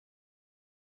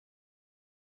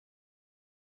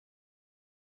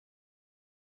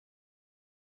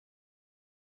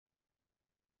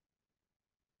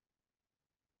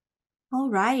All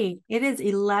right, it is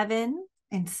 11,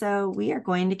 and so we are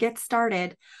going to get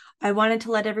started. I wanted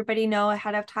to let everybody know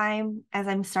ahead of time as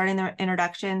I'm starting their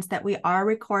introductions that we are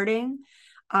recording.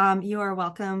 You are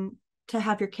welcome to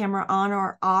have your camera on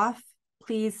or off.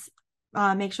 Please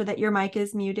make sure that your mic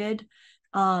is muted,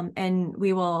 and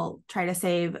we will try to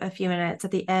save a few minutes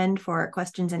at the end for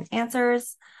questions and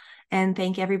answers. And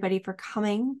thank everybody for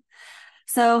coming.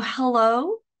 So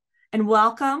hello and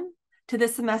welcome to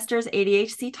this semester's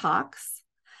ADHC Talks.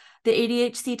 The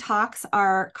ADHC Talks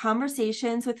are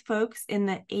conversations with folks in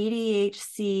the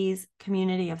ADHC's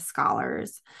community of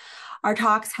scholars. Our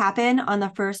talks happen on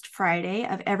the first Friday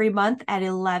of every month at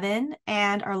 11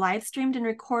 and are live streamed and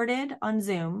recorded on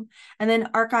Zoom and then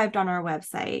archived on our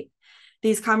website.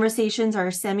 These conversations are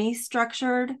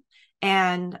semi-structured,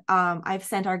 and I've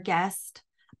sent our guest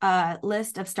a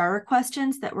list of starter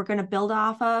questions that we're going to build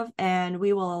off of, and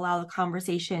we will allow the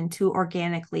conversation to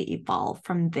organically evolve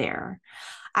from there.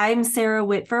 I'm Sara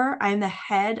Whitver. I'm the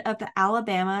head of the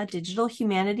Alabama Digital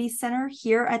Humanities Center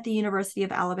here at the University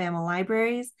of Alabama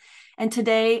Libraries. And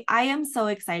today I am so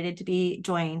excited to be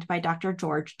joined by Dr.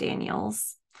 George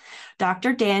Daniels.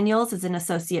 Dr. Daniels is an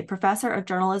associate professor of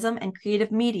journalism and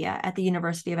creative media at the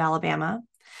University of Alabama.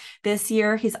 This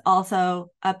year, he's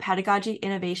also a Pedagogy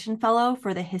Innovation Fellow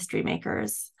for the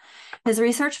HistoryMakers. His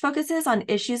research focuses on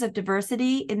issues of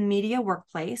diversity in media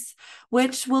workplace,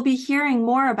 which we'll be hearing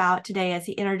more about today as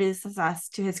he introduces us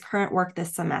to his current work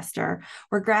this semester,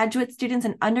 where graduate students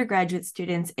and undergraduate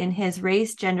students in his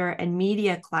race, gender, and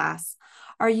media class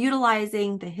are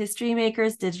utilizing the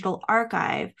HistoryMakers Digital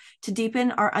Archive to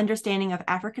deepen our understanding of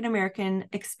African American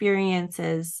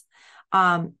experiences,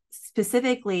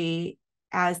 specifically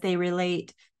as they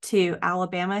relate to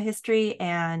Alabama history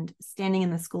and standing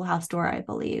in the schoolhouse door, I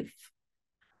believe.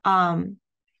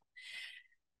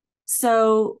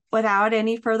 So without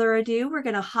any further ado, we're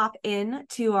going to hop in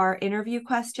to our interview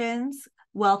questions.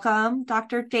 Welcome,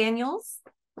 Dr. Daniels.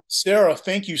 Sarah,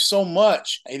 thank you so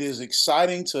much. It is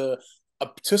exciting to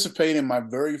participate in my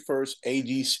very first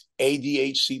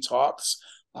ADHC talks.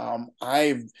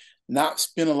 I've not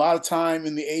spent a lot of time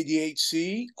in the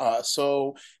ADHC,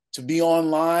 so to be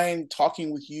online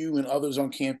talking with you and others on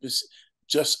campus,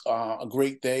 just a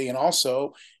great day. And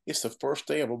also, it's the first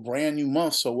day of a brand new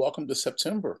month, so welcome to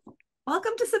September.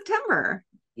 Welcome to September.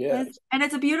 Yes. And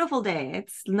it's a beautiful day.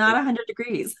 It's not 100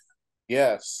 degrees.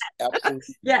 Yes,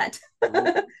 absolutely. Yet.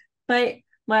 But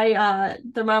my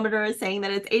thermometer is saying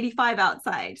that it's 85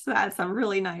 outside. So that's a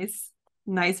really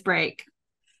nice break.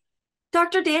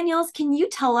 Dr. Daniels, can you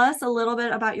tell us a little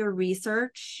bit about your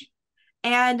research?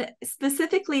 And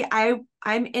specifically, I'm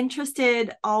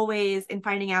interested always in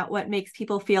finding out what makes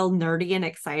people feel nerdy and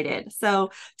excited.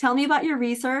 So tell me about your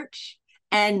research,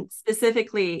 and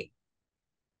specifically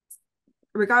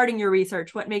regarding your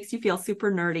research, what makes you feel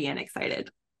super nerdy and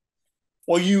excited?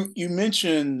 Well, you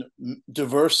mentioned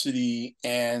diversity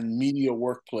and media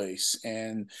workplace,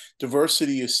 and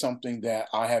diversity is something that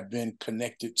I have been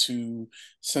connected to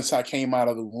since I came out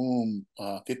of the womb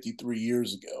 53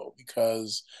 years ago,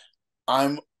 because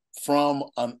I'm from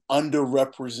an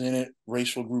underrepresented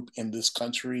racial group in this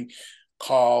country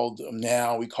called,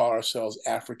 now we call ourselves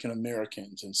African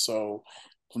Americans. And so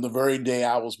from the very day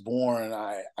I was born,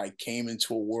 I came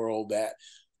into a world that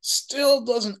still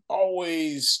doesn't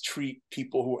always treat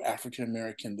people who are African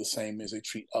American the same as they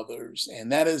treat others.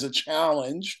 And that is a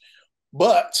challenge,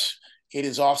 but it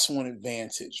is also an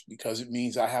advantage because it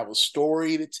means I have a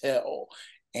story to tell.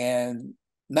 And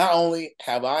not only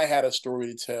have I had a story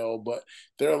to tell, but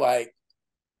there are like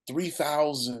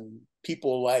 3,000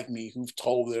 people like me who've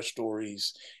told their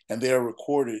stories, and they're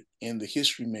recorded in the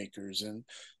HistoryMakers. And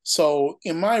so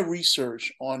in my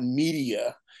research on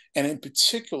media, and in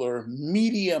particular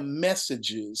media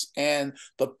messages and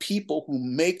the people who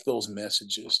make those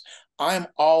messages, I'm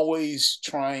always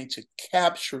trying to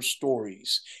capture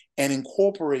stories and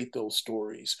incorporate those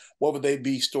stories, whether they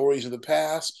be stories of the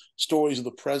past, stories of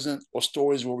the present, or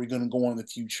stories where we're going to go in the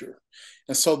future.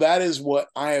 And so that is what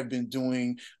I have been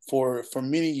doing for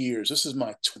many years. This is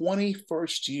my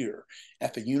 21st year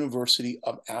at the University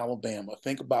of Alabama.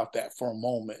 Think about that for a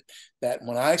moment, that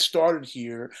when I started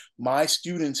here, my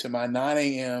students in my 9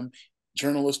 a.m.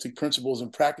 journalistic principles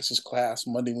and practices class,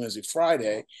 Monday, Wednesday,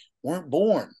 Friday, weren't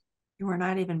born. You were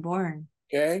not even born.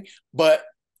 Okay. But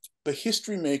the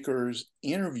HistoryMakers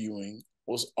interviewing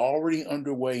was already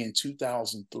underway in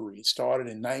 2003. It started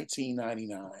in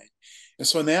 1999. And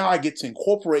so now I get to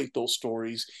incorporate those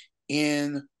stories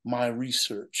in my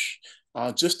research.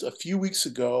 Just a few weeks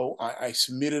ago, I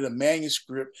submitted a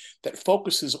manuscript that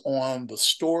focuses on the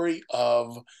story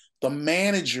of the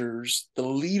managers, the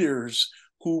leaders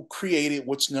who created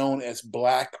what's known as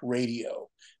Black radio.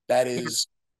 That is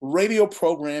radio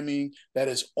programming that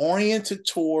is oriented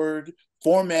toward,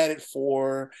 formatted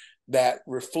for, that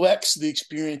reflects the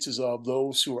experiences of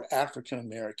those who are African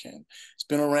American. It's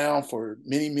been around for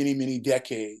many, many, many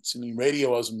decades. I mean,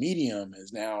 radio as a medium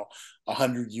is now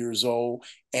 100 years old.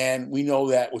 And we know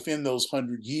that within those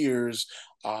 100 years,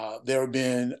 there have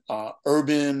been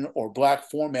urban or Black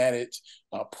formatted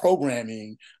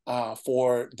programming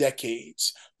for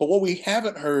decades. But what we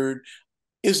haven't heard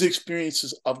is the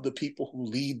experiences of the people who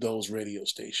lead those radio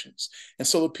stations. And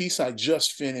so the piece I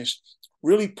just finished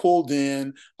really pulled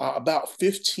in about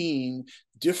 15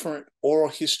 different oral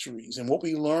histories and what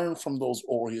we learned from those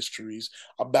oral histories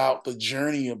about the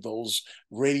journey of those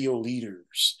radio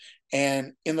leaders.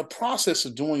 And in the process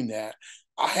of doing that,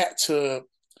 I had to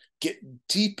get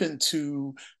deep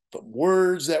into the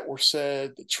words that were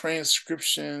said, the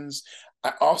transcriptions.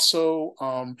 I also,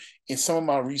 in some of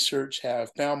my research,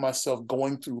 have found myself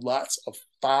going through lots of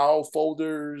file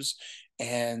folders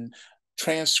and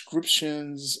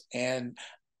transcriptions. And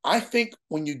I think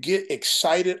when you get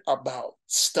excited about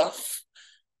stuff,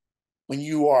 when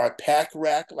you are a pack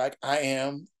rat like I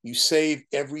am, you save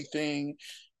everything.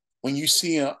 When you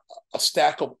see a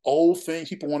stack of old things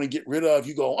people want to get rid of,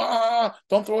 you go,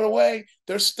 don't throw it away.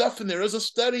 There's stuff in there. There's a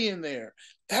study in there.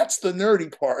 That's the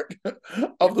nerdy part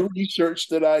of the research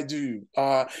that I do.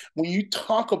 When you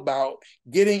talk about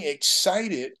getting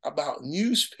excited about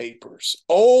newspapers,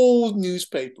 old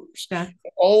newspapers,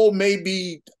 old may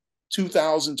be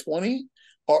 2020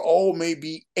 or old may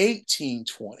be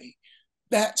 1820.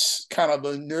 That's kind of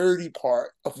the nerdy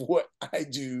part of what I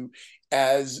do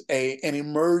as an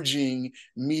emerging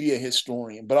media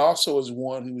historian, but also as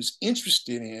one who's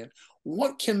interested in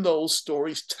what can those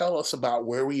stories tell us about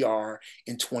where we are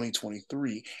in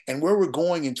 2023 and where we're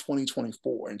going in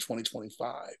 2024 and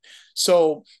 2025.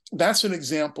 So that's an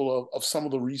example of some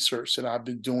of the research that I've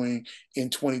been doing in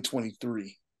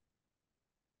 2023.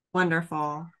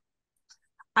 Wonderful.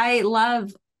 I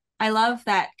love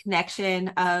that connection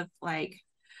of like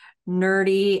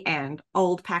nerdy and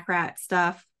old pack rat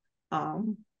stuff.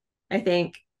 I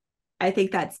think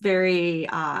that's very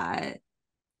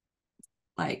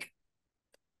like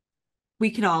we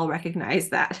can all recognize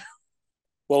that.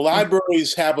 Well,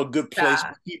 libraries have a good place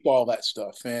to keep all that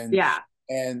stuff.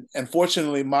 And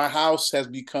unfortunately, my house has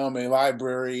become a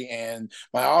library, and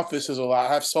my office is a lot.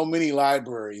 I have so many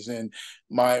libraries, and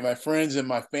my friends and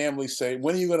my family say,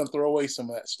 "When are you going to throw away some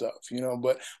of that stuff?"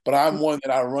 But I'm one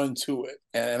that I run to it,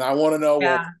 and I want to know,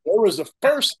 well, where was the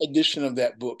first edition of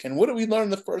that book, and what did we learn in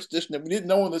the first edition that we didn't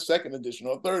know in the second edition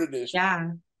or third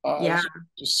edition?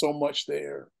 Just so much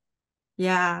there.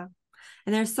 Yeah,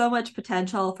 and there's so much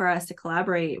potential for us to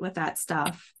collaborate with that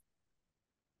stuff.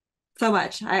 So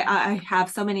much. I have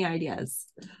so many ideas.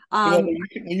 When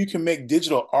you can make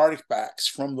digital artifacts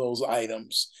from those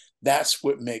items, that's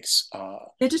what makes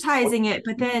digitizing it.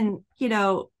 But then,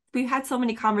 we've had so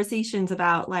many conversations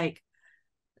about like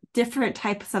different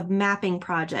types of mapping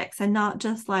projects, and not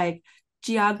just like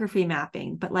geography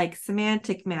mapping, but like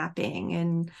semantic mapping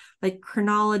and like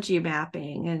chronology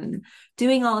mapping and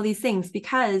doing all of these things,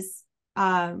 because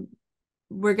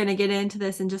we're going to get into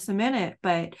this in just a minute,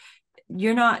 but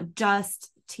you're not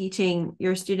just teaching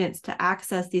your students to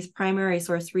access these primary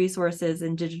source resources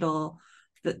in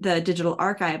the digital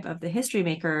archive of the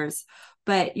HistoryMakers,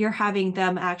 but you're having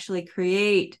them actually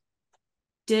create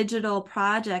digital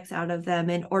projects out of them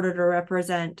in order to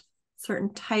represent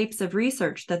certain types of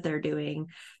research that they're doing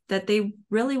that they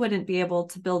really wouldn't be able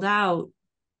to build out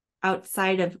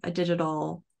outside of a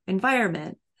digital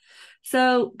environment.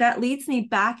 So that leads me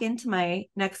back into my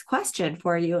next question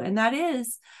for you. And that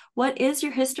is, what is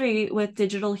your history with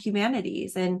digital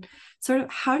humanities, and sort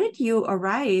of how did you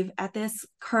arrive at this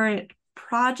current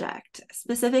project,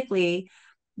 specifically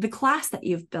the class that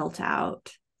you've built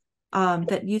out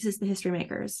that uses the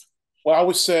HistoryMakers? Well, I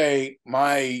would say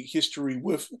my history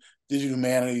with digital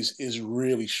humanities is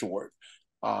really short.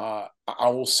 I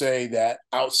will say that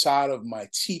outside of my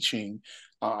teaching,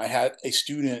 I had a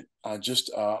student just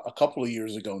a couple of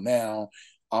years ago now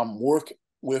work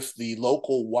with the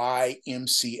local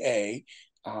YMCA,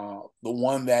 the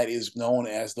one that is known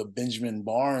as the Benjamin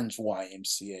Barnes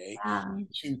YMCA,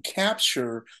 to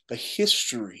capture the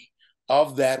history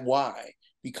of that Y,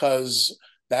 because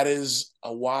that is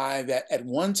a Y that at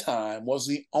one time was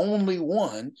the only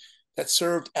one that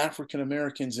served African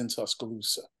Americans in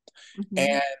Tuscaloosa. Mm-hmm.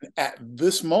 And at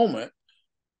this moment,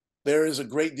 there is a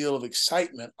great deal of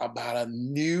excitement about a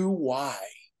new Y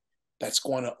that's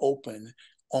going to open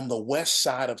on the west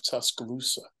side of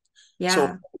Tuscaloosa.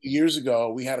 So years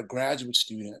ago, we had a graduate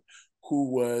student who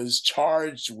was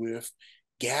charged with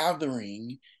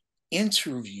gathering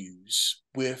interviews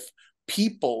with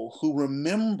people who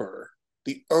remember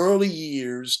the early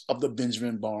years of the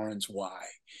Benjamin Barnes Y,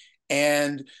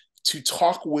 and to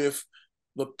talk with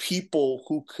the people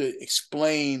who could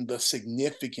explain the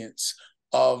significance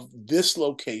of this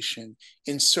location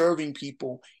in serving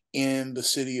people in the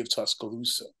city of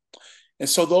Tuscaloosa. And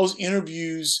so those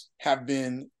interviews have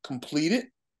been completed.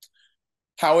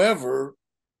 However,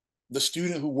 the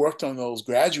student who worked on those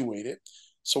graduated.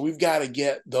 So we've got to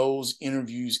get those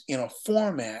interviews in a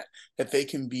format that they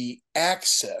can be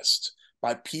accessed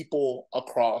by people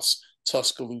across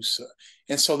Tuscaloosa.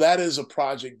 And so that is a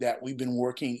project that we've been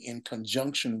working in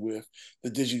conjunction with the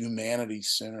Digital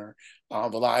Humanities Center,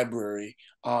 the library,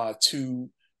 to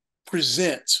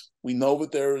present. We know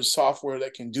that there is software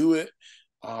that can do it.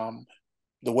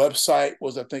 The website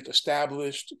was, I think,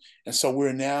 established. And so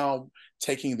we're now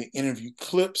taking the interview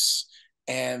clips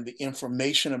and the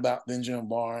information about Benjamin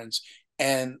Barnes,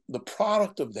 and the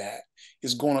product of that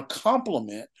is going to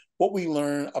complement what we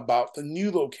learn about the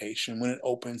new location when it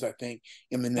opens, I think,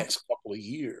 in the next couple of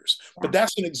years. Yeah. But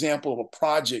that's an example of a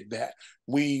project that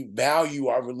we value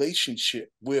our relationship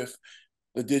with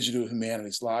the Digital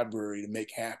Humanities Library to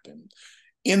make happen.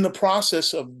 In the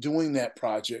process of doing that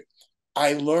project,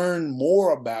 I learned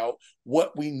more about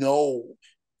what we know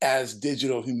as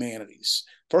digital humanities.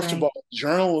 First of all,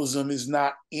 journalism is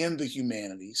not in the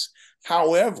humanities.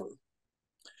 However,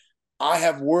 I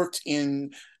have worked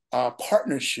in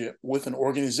partnership with an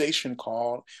organization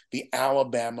called the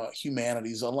Alabama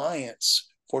Humanities Alliance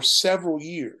for several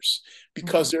years,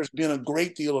 because there's been a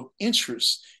great deal of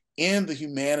interest in the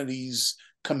humanities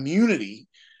community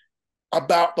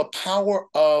about the power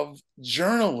of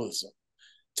journalism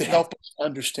to help us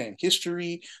understand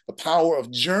history, the power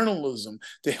of journalism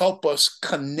to help us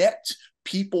connect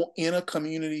people in a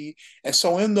community. And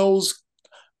so in those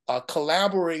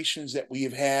collaborations that we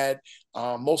have had,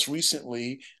 most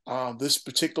recently, this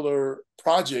particular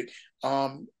project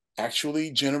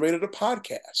actually generated a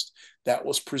podcast that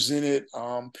was presented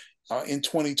in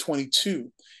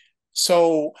 2022.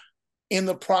 So in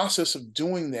the process of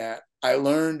doing that, I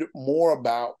learned more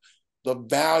about the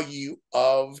value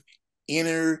of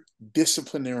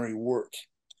interdisciplinary work.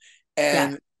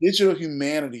 And digital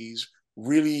humanities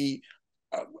really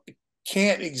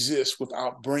can't exist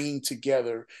without bringing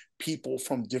together people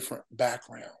from different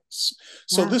backgrounds.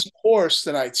 So this course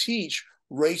that I teach,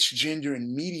 Race, Gender,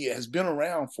 and Media, has been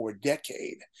around for a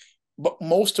decade. But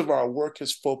most of our work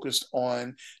has focused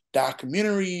on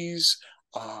documentaries,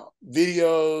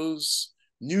 videos,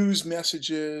 news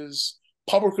messages,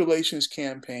 public relations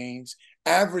campaigns,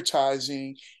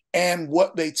 advertising, and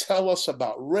what they tell us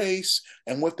about race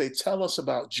and what they tell us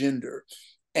about gender.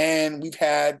 And we've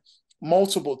had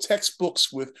multiple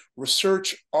textbooks with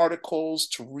research articles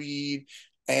to read,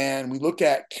 and we look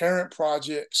at current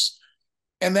projects,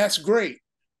 and that's great.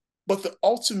 But the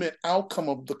ultimate outcome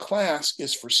of the class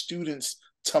is for students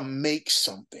to make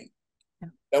something.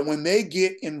 And when they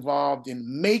get involved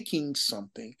in making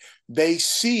something, they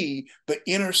see the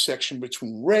intersection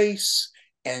between race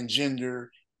and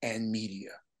gender and media.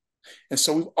 And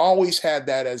so we've always had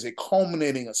that as a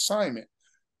culminating assignment.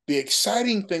 The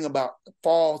exciting thing about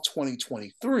fall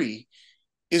 2023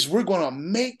 is we're going to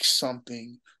make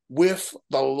something with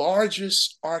the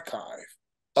largest archive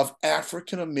of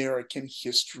African American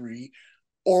history,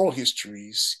 oral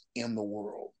histories in the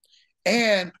world.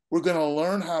 And we're going to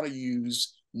learn how to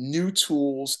use new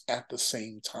tools at the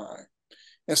same time.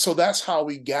 And so that's how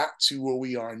we got to where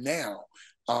we are now.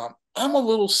 I'm a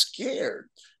little scared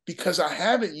because I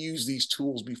haven't used these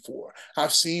tools before.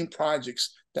 I've seen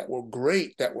projects that were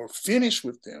great, that were finished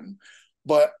with them,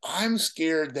 but I'm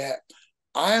scared that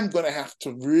I'm going to have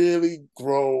to really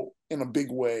grow in a big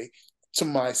way to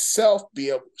myself be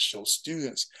able to show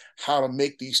students how to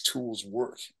make these tools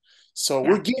work. So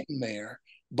we're getting there,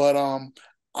 but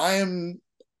I am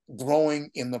growing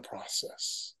in the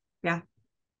process. Yeah,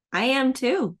 I am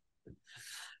too.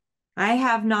 I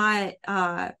have not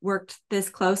worked this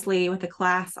closely with a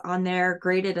class on their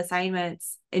graded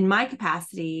assignments in my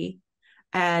capacity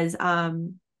as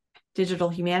digital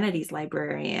humanities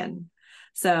librarian.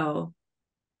 So,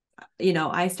 you know,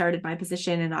 I started my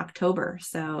position in October.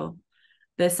 So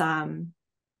this is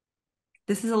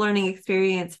a learning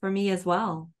experience for me as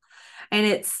well. And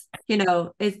it's, you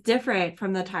know, it's different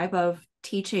from the type of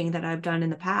teaching that I've done in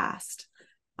the past.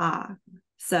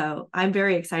 So I'm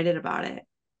very excited about it.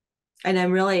 And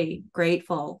I'm really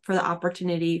grateful for the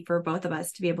opportunity for both of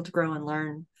us to be able to grow and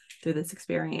learn through this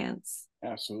experience.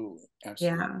 Absolutely.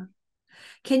 Absolutely. Yeah.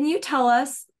 Can you tell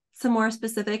us some more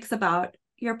specifics about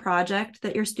your project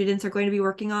that your students are going to be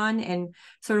working on and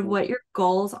sort of what your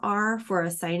goals are for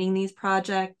assigning these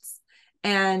projects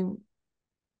and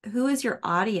who is your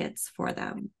audience for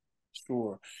them?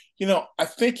 Sure. I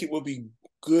think it would be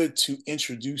good to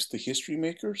introduce the history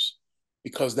makers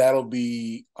because that'll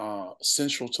be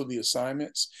central to the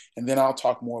assignments. And then I'll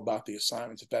talk more about the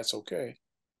assignments if that's okay.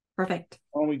 Perfect.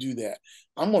 Why don't we do that?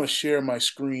 I'm going to share my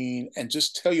screen and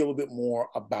just tell you a little bit more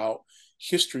about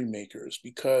history makers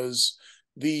because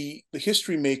the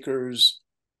history makers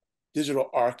digital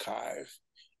archive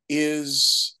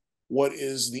is what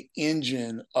is the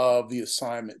engine of the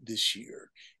assignment this year.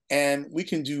 And we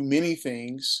can do many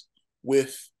things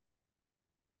with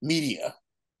media.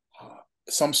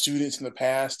 Some students in the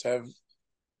past have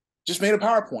just made a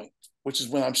PowerPoint, which is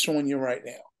what I'm showing you right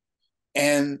now.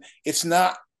 And it's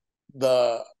not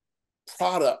the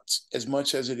product as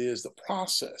much as it is the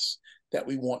process that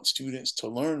we want students to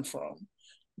learn from.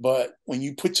 But when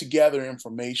you put together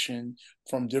information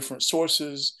from different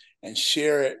sources and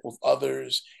share it with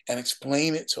others and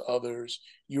explain it to others,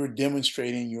 you're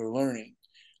demonstrating your learning.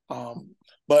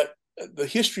 But the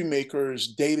History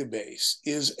Makers database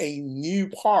is a new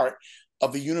part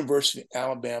of the University of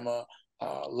Alabama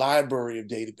library of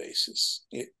databases.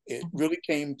 It really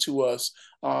came to us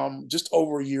just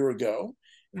over a year ago.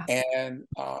 Yeah. And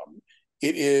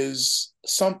it is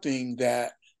something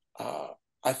that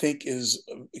I think is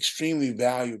extremely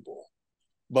valuable.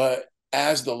 But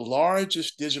as the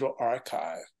largest digital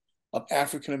archive of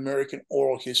African American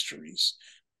oral histories,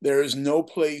 there is no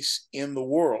place in the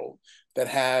world that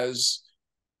has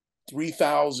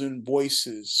 3,000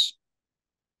 voices,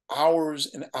 hours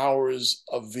and hours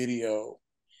of video,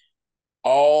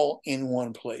 all in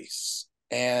one place.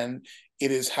 And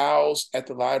it is housed at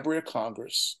the Library of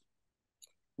Congress,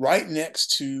 right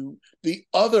next to the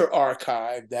other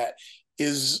archive that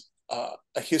is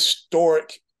a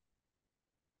historic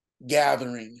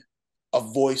gathering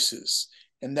of voices,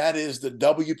 and that is the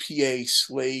WPA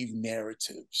Slave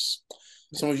Narratives.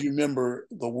 Some of you remember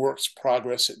the Works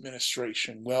Progress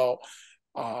Administration. Well,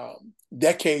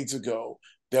 decades ago,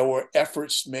 there were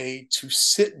efforts made to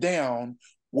sit down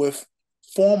with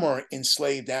former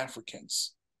enslaved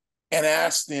Africans and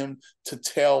ask them to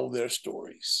tell their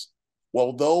stories.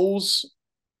 Well, those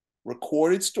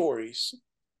recorded stories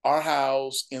are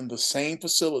housed in the same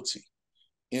facility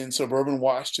in suburban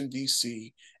Washington,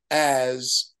 D.C.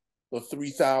 as the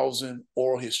 3,000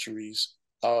 oral histories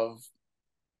of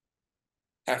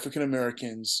African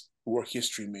Americans who are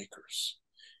history makers.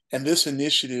 And this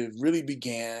initiative really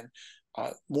began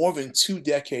more than 2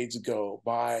 decades ago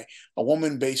by a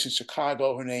woman based in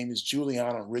Chicago. Her name is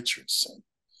Juliana Richardson.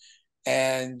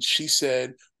 And she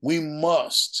said, we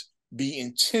must be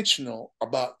intentional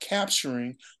about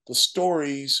capturing the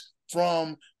stories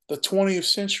from the 20th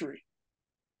century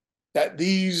that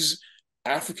these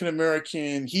African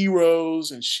American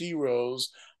heroes and sheroes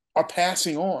are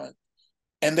passing on.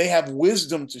 And they have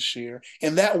wisdom to share.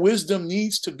 And that wisdom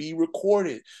needs to be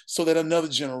recorded so that another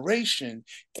generation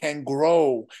can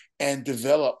grow and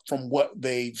develop from what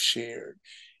they've shared.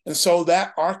 And so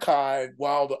that archive,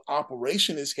 while the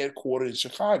operation is headquartered in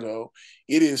Chicago,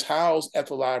 it is housed at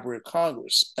the Library of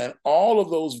Congress. And all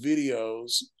of those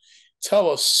videos tell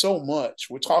us so much.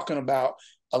 We're talking about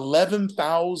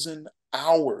 11,000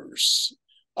 hours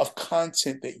of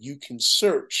content that you can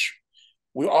search.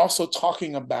 We're also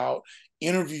talking about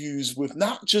interviews with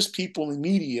not just people in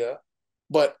media,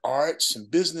 but arts and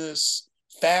business,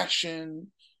 fashion,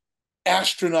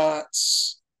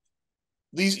 astronauts.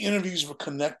 These interviews were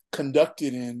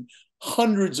conducted in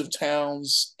hundreds of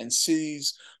towns and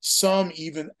cities, some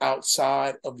even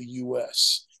outside of the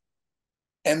US.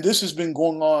 And this has been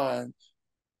going on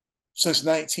since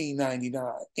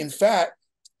 1999. In fact,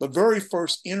 the very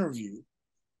first interview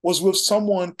was with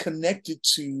someone connected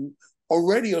to a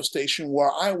radio station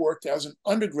where I worked as an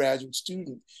undergraduate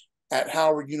student at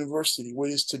Howard University, what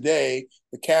is today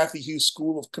the Kathy Hughes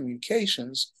School of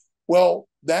Communications. Well,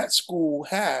 that school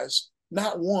has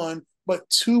not one, but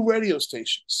 2 radio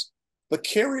stations. The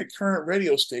Carrier Current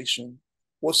radio station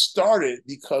was started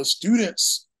because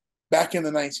students back in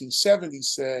the 1970s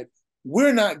said,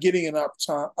 we're not getting enough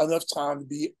time to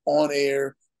be on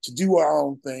air, to do our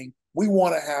own thing. We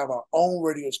want to have our own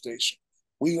radio station.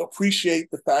 We appreciate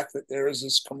the fact that there is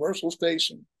this commercial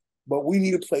station, but we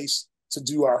need a place to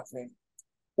do our thing.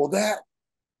 Well, that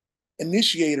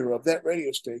initiator of that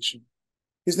radio station,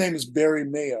 his name is Barry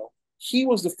Mayo. He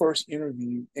was the first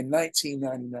interview in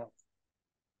 1999.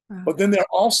 Wow. But then there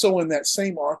also in that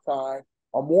same archive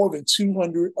are more than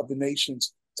 200 of the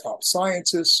nation's top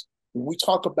scientists. When we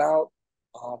talk about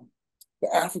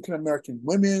the African American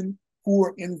women who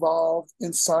are involved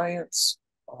in science.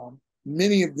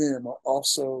 Many of them are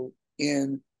also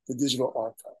in the digital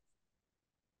archive.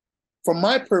 For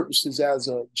my purposes as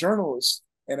a journalist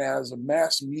and as a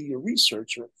mass media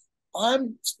researcher,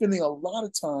 I'm spending a lot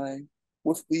of time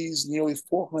with these nearly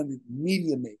 400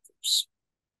 media makers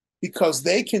because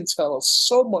they can tell us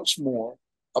so much more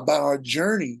about our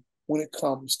journey when it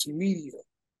comes to media.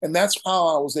 And that's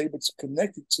how I was able to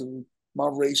connect it to my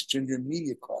race, gender, and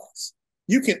media class.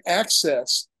 You can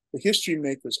access the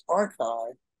HistoryMakers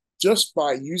archive just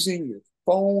by using your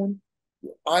phone,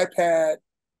 your iPad.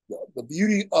 The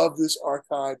beauty of this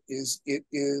archive is it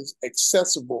is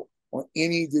accessible on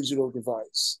any digital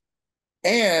device.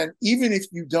 And even if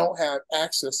you don't have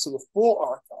access to the full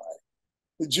archive,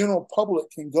 the general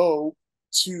public can go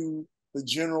to the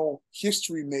general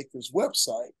HistoryMakers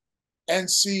website and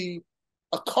see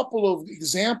a couple of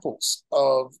examples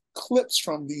of clips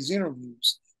from these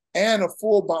interviews and a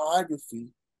full biography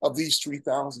of these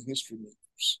 3,000 history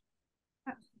makers.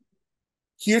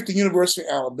 Here at the University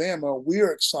of Alabama, we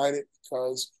are excited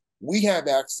because we have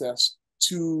access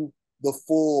to the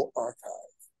full archive.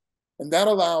 And that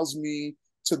allows me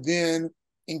to then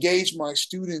engage my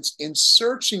students in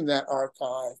searching that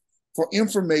archive for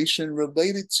information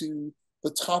related to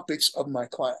the topics of my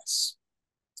class.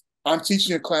 I'm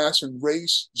teaching a class in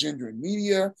race, gender, and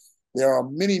media. There are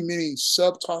many, many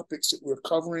subtopics that we're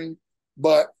covering,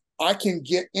 but I can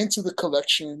get into the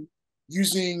collection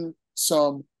using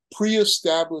some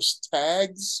pre-established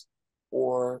tags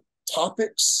or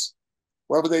topics,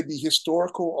 whether they be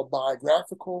historical or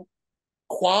biographical,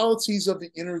 qualities of the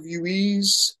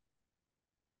interviewees,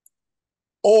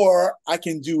 or I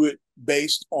can do it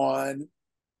based on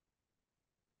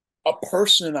a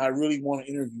person I really want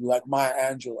to interview, like Maya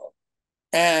Angelou.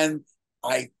 And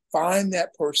I find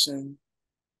that person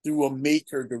through a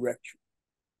maker directory.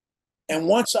 And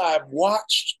once I've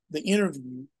watched the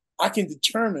interview, I can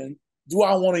determine, do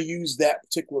I want to use that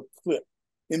particular clip?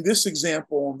 In this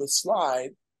example on the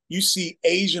slide, you see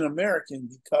Asian American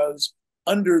because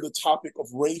under the topic of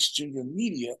race, gender, and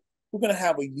media, we're going to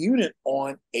have a unit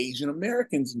on Asian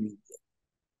Americans media.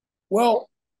 Well,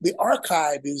 the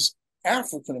archive is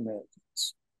African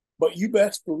Americans, but you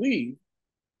best believe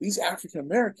these African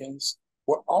Americans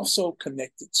were also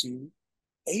connected to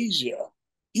Asia,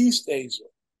 East Asia,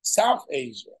 South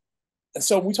Asia. And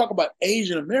so when we talk about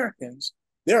Asian Americans,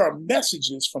 there are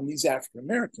messages from these African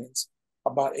Americans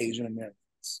about Asian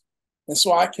Americans. And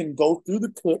so I can go through the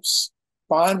clips,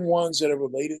 find ones that are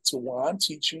related to what I'm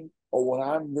teaching or what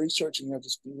I'm researching as a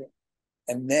student.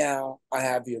 And now I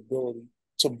have the ability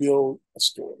to build a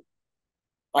story.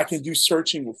 I can do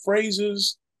searching with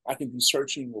phrases. I can do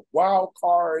searching with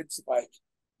wildcards, like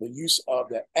the use of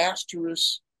that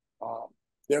asterisk.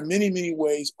 There are many, many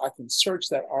ways I can search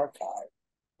that archive.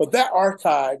 But that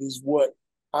archive is what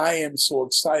I am so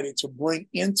excited to bring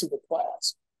into the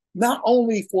class, not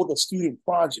only for the student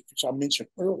project, which I mentioned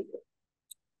earlier,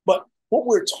 but what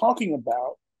we're talking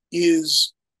about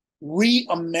is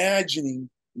reimagining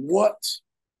what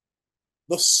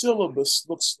the syllabus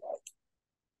looks like.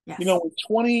 Yes. You know, in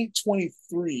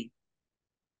 2023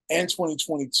 and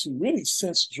 2022, really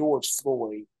since George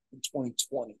Floyd in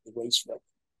 2020, the race record,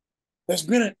 there's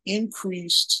been an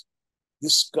increased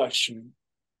discussion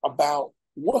about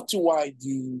what do I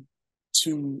do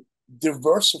to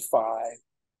diversify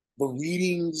the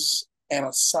readings and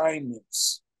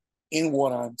assignments in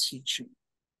what I'm teaching.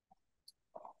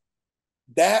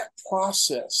 That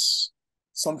process,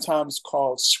 sometimes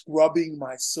called scrubbing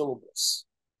my syllabus,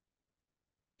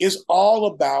 is all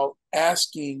about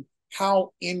asking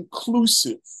how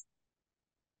inclusive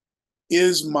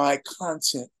is my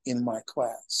content in my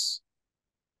class.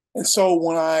 And so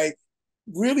when I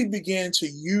really began to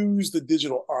use the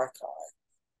digital archive,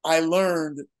 I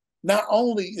learned not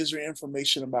only is there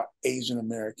information about Asian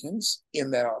Americans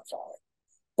in that archive,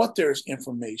 but there's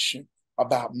information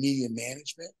about media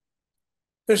management.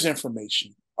 There's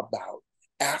information about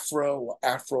Afro or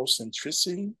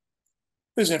Afrocentricity.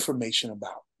 There's information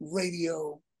about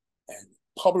radio and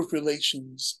public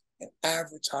relations and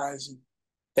advertising,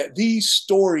 that these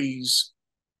stories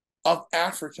of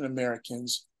African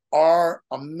Americans are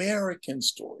American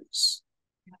stories.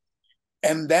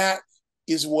 And that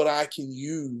is what I can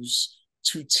use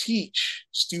to teach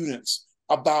students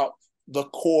about the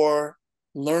core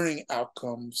learning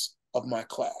outcomes of my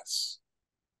class.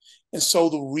 And so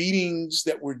the readings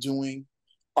that we're doing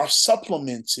are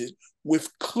supplemented with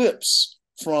clips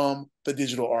from the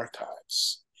digital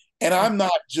archives. And I'm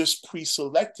not just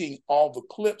pre-selecting all the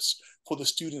clips for the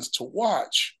students to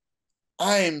watch.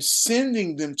 I am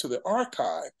sending them to the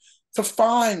archive to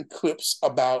find clips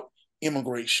about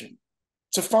immigration,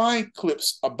 to find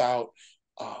clips about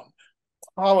um,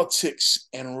 politics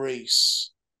and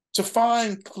race, to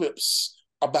find clips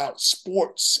about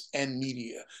sports and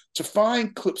media, to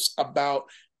find clips about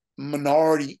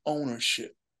minority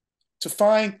ownership, to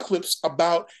find clips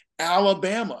about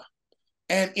Alabama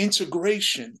and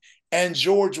integration and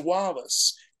George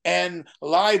Wallace and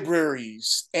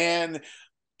libraries and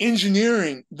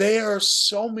engineering. There are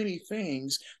so many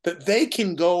things that they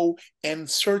can go and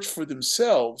search for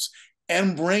themselves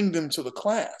and bring them to the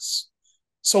class.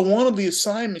 So one of the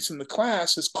assignments in the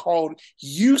class is called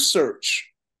You Search.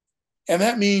 And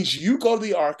that means you go to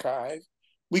the archive,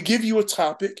 we give you a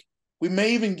topic, we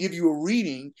may even give you a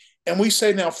reading, and we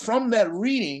say, now from that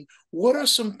reading, what are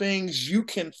some things you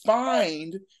can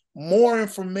find more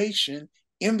information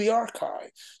in the archive?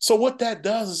 So what that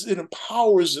does is it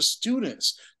empowers the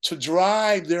students to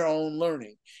drive their own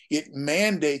learning. It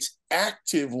mandates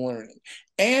active learning,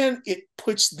 and it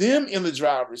puts them in the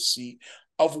driver's seat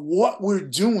of what we're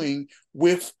doing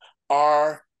with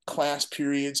our class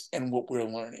periods and what we're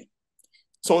learning.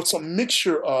 So it's a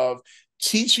mixture of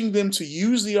teaching them to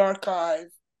use the archive,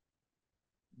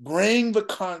 bring the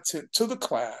content to the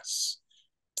class,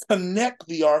 connect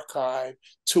the archive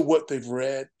to what they've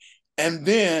read, and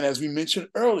then, as we mentioned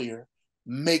earlier,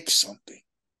 make something.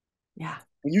 Yeah.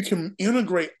 When you can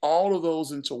integrate all of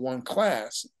those into one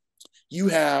class, you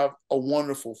have a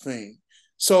wonderful thing.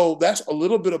 So that's a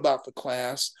little bit about the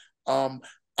class.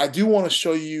 I do want to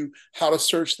show you how to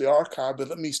search the archive, but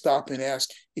let me stop and ask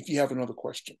if you have another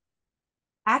question.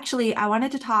 Actually, I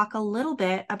wanted to talk a little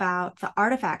bit about the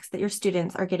artifacts that your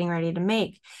students are getting ready to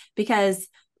make, because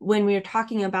when we were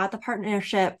talking about the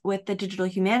partnership with the Digital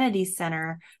Humanities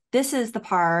Center, this is the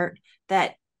part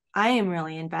that I am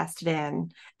really invested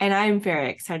in and I'm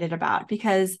very excited about,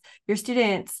 because your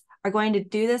students are going to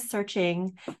do this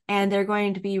searching and they're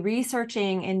going to be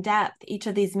researching in depth each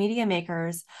of these media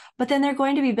makers, but then they're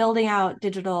going to be building out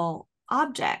digital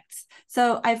objects.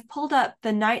 So I've pulled up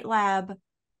the Night Lab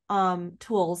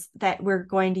tools that we're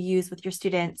going to use with your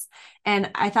students.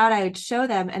 And I thought I would show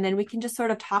them, and then we can just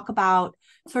sort of talk about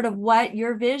sort of what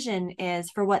your vision is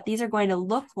for what these are going to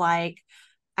look like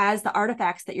as the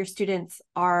artifacts that your students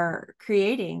are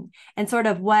creating, and sort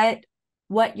of what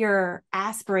your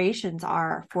aspirations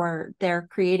are for their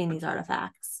creating these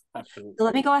artifacts. Absolutely. So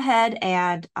let me go ahead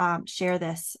and share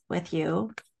this with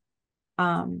you.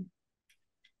 Yeah,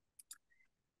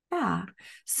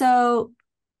 so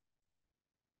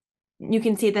you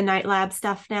can see the Night Lab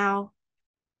stuff now.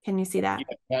 Can you see that?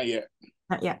 Yeah, not yet.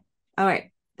 Not yet. All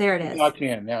right, there it is. Now I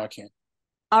can. Now I can.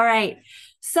 All right.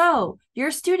 So your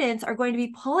students are going to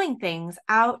be pulling things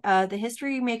out of the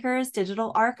HistoryMakers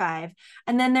Digital Archive,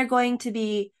 and then they're going to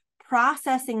be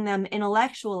processing them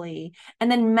intellectually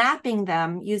and then mapping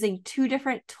them using two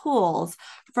different tools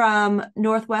from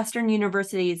Northwestern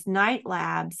University's Night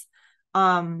Labs,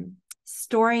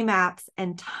 story maps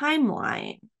and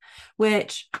timeline,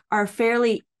 which are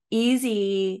fairly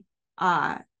easy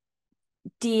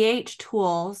DH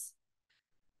tools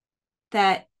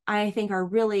that I think are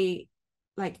really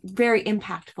like very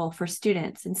impactful for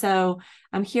students. And so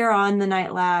I'm here on the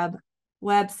Night Lab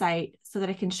website so that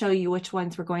I can show you which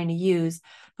ones we're going to use.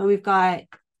 But we've got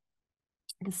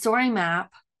the story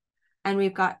map and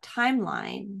we've got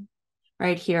timeline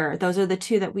right here. Those are the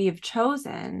two that we have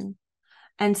chosen.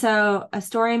 And so a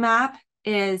story map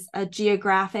is a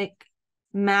geographic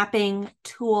mapping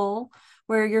tool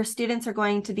where your students are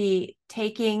going to be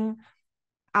taking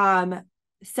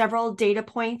several data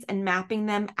points and mapping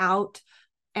them out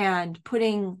and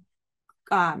putting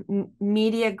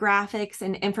media graphics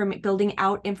and building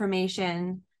out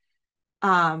information.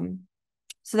 So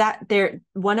that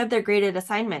one of their graded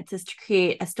assignments is to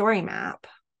create a story map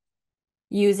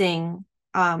using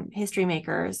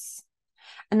HistoryMakers.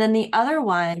 And then the other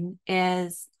one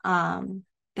is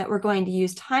that we're going to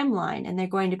use timeline, and they're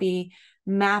going to be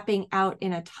mapping out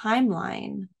in a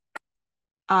timeline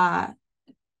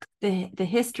the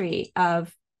history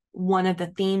of one of the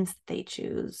themes that they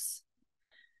choose.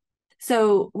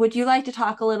 So would you like to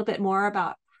talk a little bit more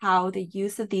about how the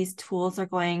use of these tools are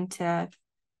going to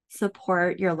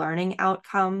support your learning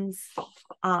outcomes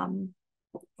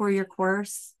for your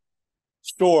course?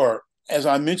 Sure. As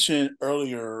I mentioned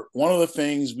earlier, one of the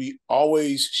things we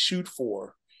always shoot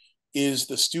for is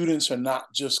the students are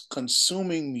not just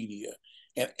consuming media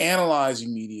and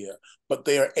analyzing media, but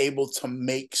they are able to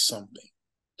make something.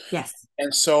 Yes.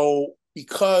 And so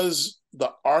because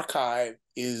the archive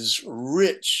is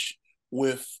rich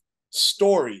with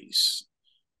stories,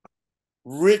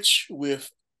 rich with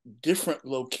different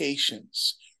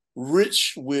locations,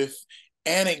 rich with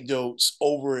anecdotes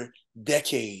over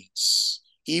decades,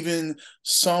 even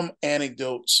some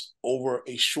anecdotes over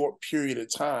a short period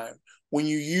of time. When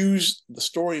you use the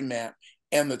story map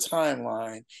and the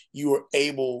timeline, you are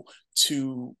able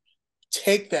to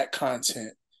take that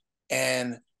content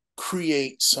and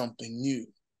create something new.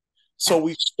 So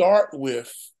we start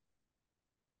with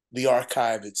the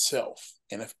archive itself.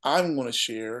 And if I'm going to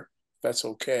share, if that's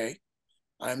okay,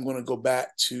 I'm going to go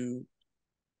back to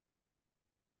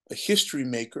the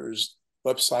HistoryMakers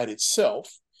website itself.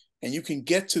 And you can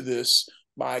get to this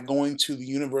by going to the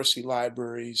university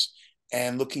libraries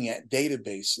and looking at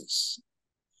databases.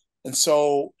 And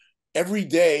so every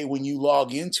day when you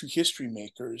log into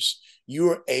HistoryMakers,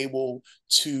 you're able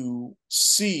to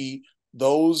see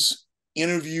those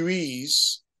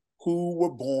interviewees who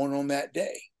were born on that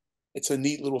day. It's a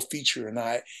neat little feature, and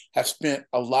I have spent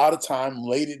a lot of time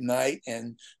late at night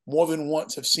and more than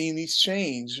once have seen these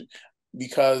change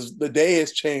because the day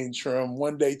has changed from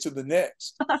one day to the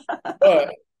next.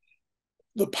 But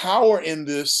the power in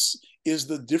this is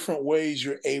the different ways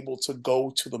you're able to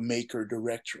go to the maker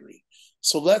directory.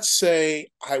 So let's say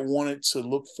I wanted to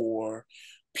look for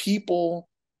people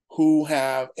who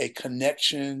have a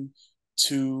connection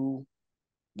to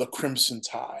the Crimson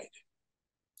Tide.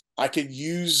 I could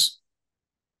use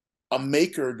a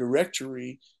maker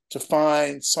directory to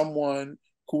find someone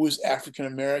who is African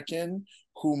American,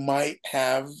 who might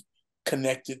have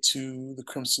connected to the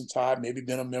Crimson Tide, maybe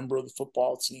been a member of the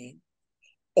football team.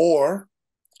 Or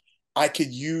I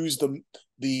could use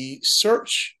the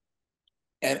search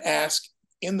and ask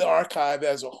in the archive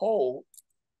as a whole,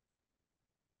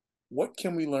 what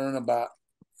can we learn about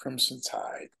Crimson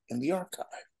Tide in the archive?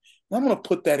 And I'm going to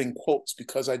put that in quotes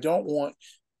because I don't want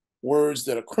words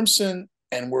that are crimson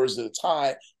and words that are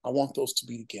tide. I want those to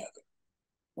be together.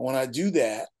 And when I do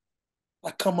that,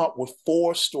 I come up with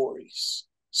 4 stories.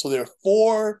 So there are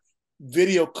 4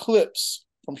 video clips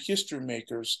from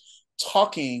HistoryMakers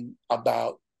talking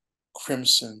about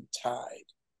Crimson Tide.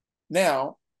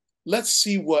 Now, let's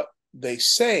see what they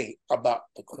say about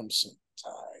the Crimson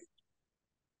Tide.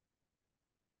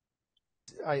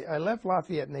 I left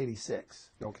Lafayette in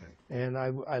 '86. Okay. And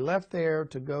I left there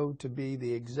to go to be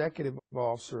the executive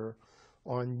officer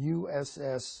on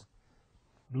USS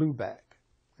Blueback,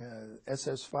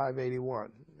 SS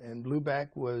 581. And Blueback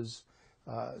was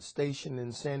stationed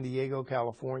in San Diego,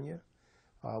 California.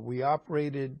 We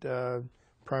operated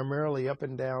primarily up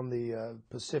and down the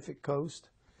Pacific coast,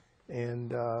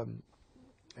 and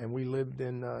we lived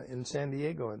in San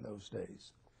Diego in those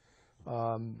days.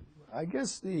 I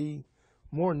guess the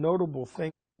more notable thing.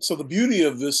 So the beauty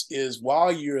of this is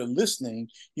while you're listening,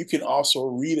 you can also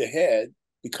read ahead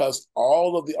because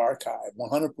all of the archive,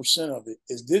 100% of it,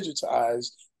 is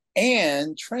digitized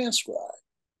and transcribed.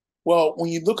 Well, when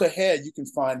you look ahead, you can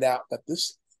find out that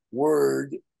this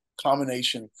word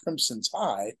combination, Crimson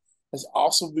Tide, has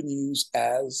also been used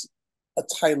as a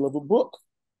title of a book.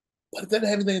 But it doesn't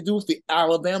have anything to do with the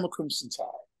Alabama Crimson Tide.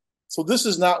 So this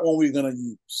is not one we're going to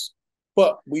use.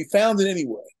 But we found it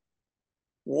anyway.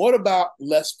 What about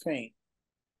Les Payne?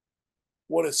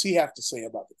 What does he have to say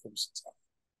about the Crimson Tide?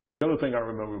 The other thing I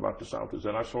remember about the South is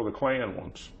that I saw the Klan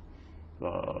once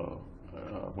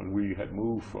when we had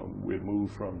moved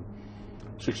from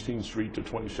 16th Street to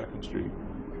 22nd Street,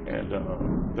 and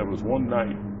there was one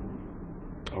night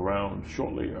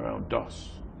shortly around dusk,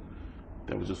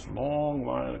 there was this long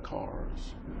line of cars,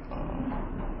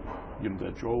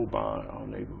 that drove by our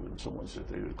neighborhood. And someone said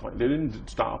they were the Klan. They didn't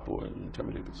stop or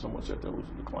intimidate, but someone said that was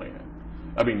the Klan.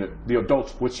 I mean, the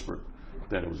adults whispered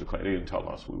that it was the Klan. They didn't tell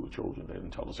us. We were children. They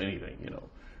didn't tell us anything,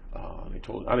 They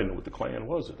told. I didn't know what the Klan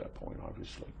was at that point,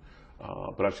 obviously.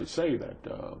 But I should say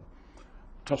that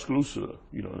Tuscaloosa,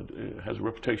 has a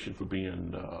reputation for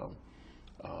being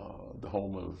the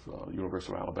home of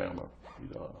University of Alabama,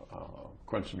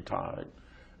 Crimson Tide.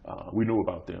 We knew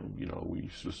about them. We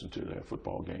used to listen to their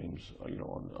football games,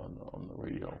 on the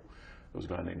radio. There was a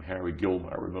guy named Harry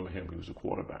Gilmer. I remember him. He was a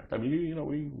quarterback. I mean,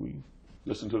 we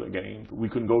listened to their games. We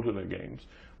couldn't go to their games.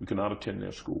 We could not attend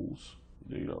their schools,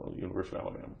 University of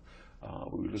Alabama.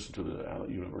 We would listen to the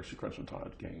University Crimson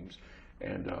Tide games.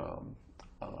 And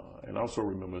I also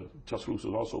remember Tuscaloosa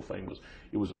was also famous.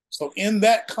 So in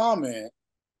that comment,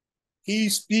 he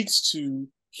speaks to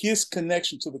his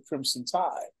connection to the Crimson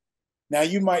Tide. Now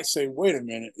you might say, wait a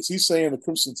minute, is he saying the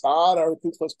Crimson Tide or the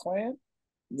Ku Klux Klan?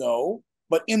 No,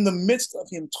 but in the midst of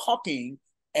him talking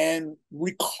and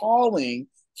recalling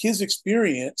his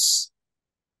experience,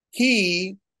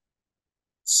 he,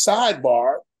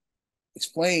 sidebar,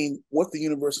 explained what the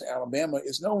University of Alabama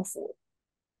is known for.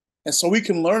 And so we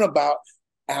can learn about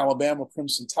Alabama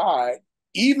Crimson Tide,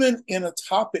 even in a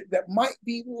topic that might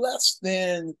be less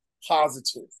than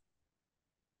positive.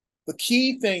 The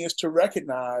key thing is to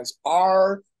recognize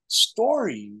our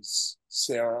stories,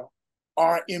 Sara,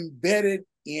 are embedded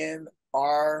in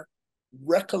our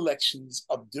recollections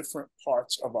of different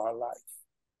parts of our life.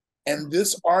 And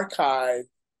this archive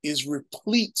is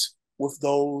replete with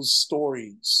those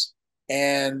stories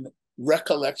and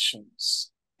recollections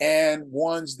and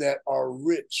ones that are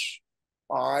rich.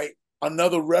 All right.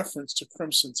 Another reference to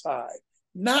Crimson Tide.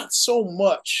 Not so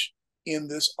much in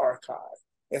this archive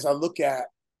as I look at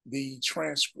the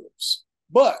transcripts.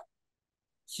 But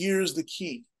here's the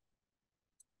key.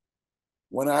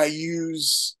 When I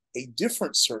use a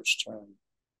different search term,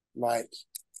 like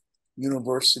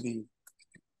University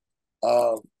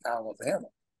of Alabama,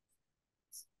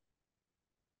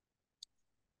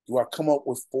 do I come up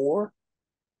with 4?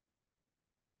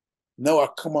 No, I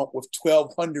come up with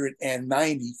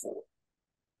 1,294.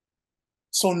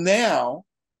 So now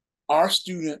our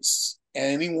students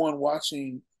and anyone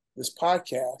watching this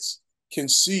podcast can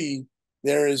see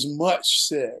there is much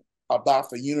said about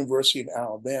the University of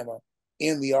Alabama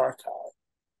in the archive.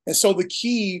 And so the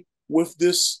key with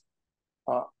this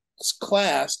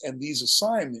class and these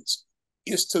assignments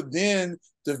is to then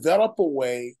develop a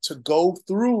way to go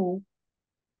through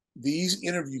these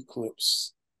interview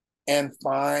clips and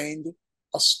find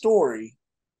a story,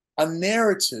 a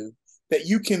narrative that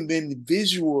you can then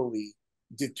visually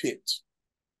depict.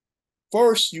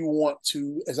 First, you want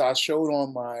to, as I showed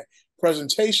on my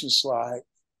presentation slide,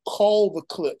 call the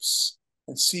clips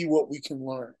and see what we can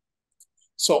learn.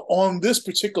 So on this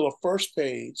particular first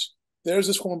page, there's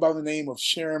this woman by the name of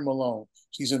Sharon Malone.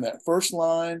 She's in that first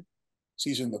line.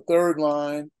 She's in the third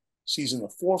line. She's in the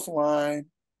fourth line.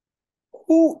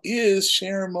 Who is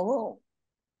Sharon Malone?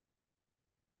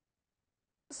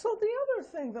 So the other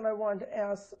thing that I wanted to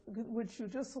ask, which you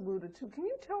just alluded to, can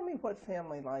you tell me what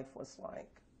family life was like?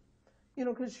 You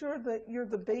know, because you're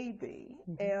the baby,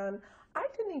 and I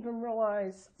didn't even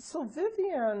realize. So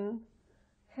Vivian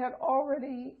had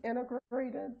already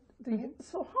integrated the.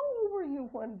 So how old were you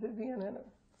when Vivian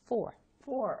entered? 4.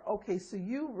 4. Okay, so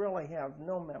you really have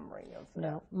no memory of that.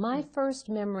 No, my first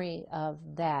memory of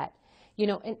that, you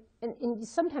know, and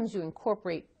sometimes you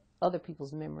incorporate other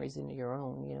people's memories into your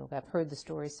own. You know, I've heard the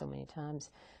story so many times.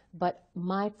 But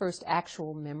my first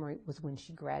actual memory was when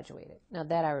she graduated. Now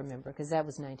that I remember, because that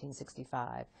was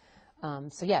 1965.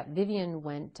 So yeah, Vivian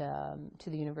went to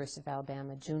the University of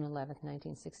Alabama, June 11th,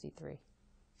 1963.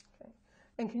 Okay.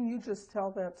 And can you just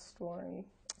tell that story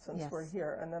since Yes. we're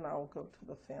here, and then I'll go to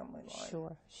the family life.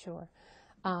 Sure.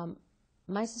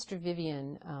 My sister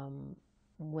Vivian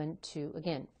went to,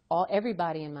 again,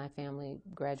 everybody in my family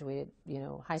graduated, you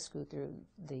know, high school through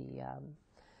the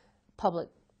public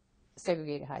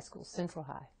segregated high school, Central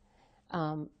High.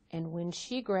 And when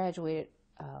she graduated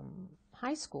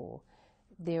high school,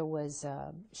 there was,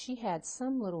 she had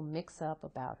some little mix-up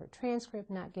about her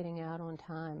transcript not getting out on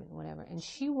time and whatever, and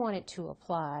she wanted to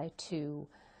apply to,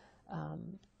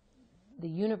 the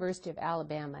University of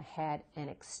Alabama had an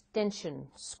extension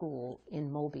school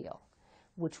in Mobile,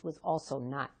 which was also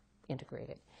not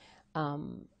integrated.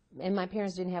 And my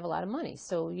parents didn't have a lot of money,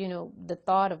 so, you know, the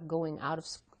thought of going out of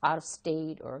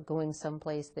state or going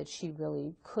someplace that she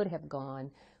really could have gone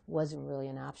wasn't really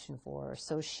an option for her.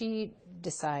 So she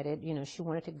decided, you know, she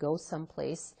wanted to go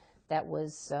someplace that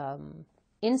was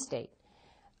in-state.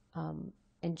 And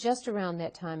just around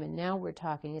that time, and now we're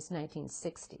talking, it's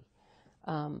 1960,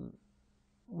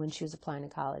 when she was applying to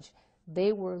college,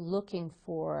 they were looking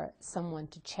for someone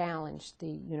to challenge the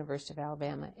University of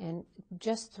Alabama. And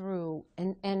just through,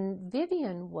 and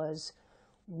Vivian was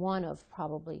one of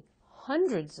probably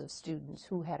hundreds of students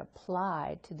who had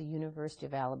applied to the University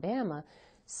of Alabama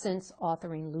since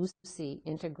Authoring Lucy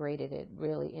integrated it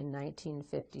really in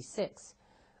 1956.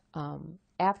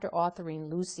 After Authoring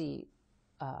Lucy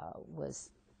was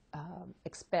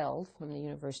expelled from the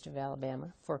University of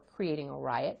Alabama for creating a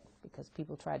riot because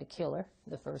people tried to kill her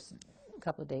the first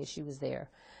couple of days she was there.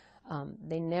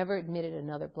 They never admitted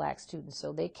another black student,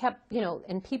 so they kept, you know,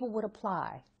 and people would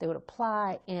apply. They would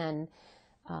apply, and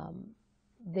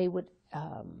they'd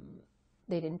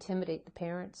intimidate the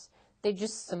parents. They'd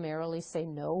just summarily say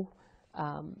no.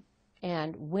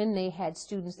 And when they had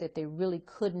students that they really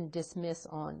couldn't dismiss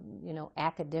on, you know,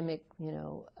 academic, you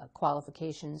know,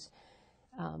 qualifications,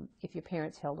 if your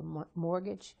parents held a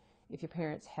mortgage, if your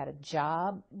parents had a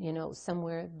job, you know,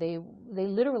 somewhere, they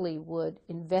literally would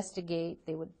investigate.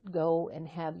 They would go and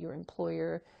have your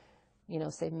employer, you know,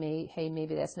 say, hey,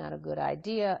 maybe that's not a good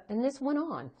idea. And this went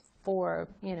on for,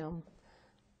 you know,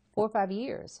 4 or 5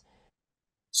 years.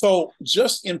 So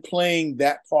just in playing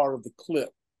that part of the clip,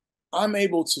 I'm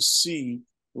able to see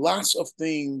lots of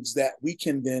things that we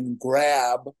can then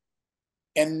grab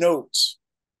and notes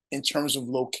in terms of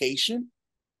location,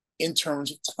 in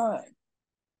terms of time.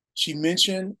 She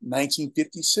mentioned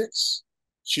 1956.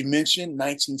 She mentioned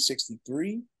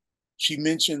 1963. She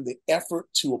mentioned the effort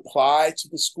to apply to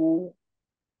the school.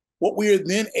 What we are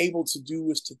then able to do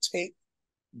is to take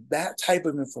that type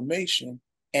of information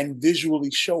and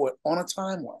visually show it on a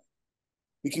timeline.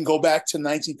 We can go back to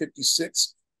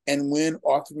 1956 and when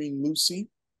Arthurine Lucy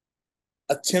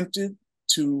attempted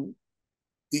to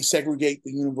desegregate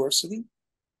the university.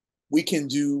 We can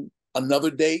do another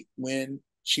date when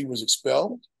she was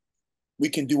expelled. We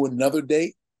can do another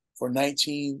date for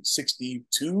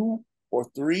 1962 or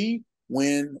 3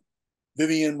 when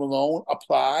Vivian Malone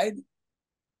applied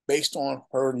based on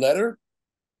her letter,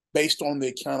 based on the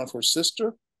account of her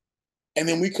sister. And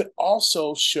then we could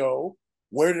also show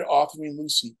where did Arthurine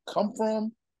Lucy come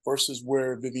from versus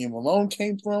where Vivian Malone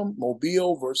came from,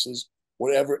 Mobile versus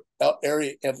whatever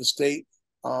area of the state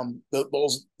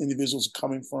those individuals are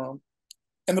coming from.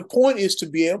 And the point is to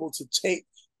be able to take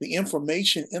the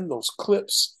information in those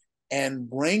clips and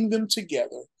bring them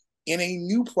together in a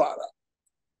new product.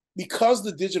 Because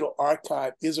the digital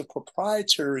archive is a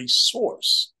proprietary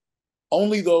source,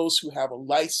 only those who have a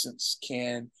license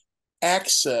can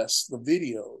access the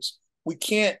videos. We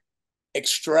can't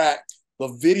extract the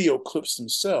video clips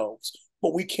themselves,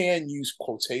 but we can use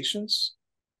quotations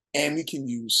and we can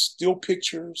use still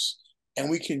pictures and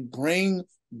we can bring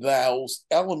those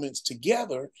elements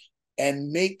together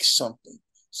and make something.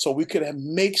 So we could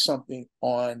make something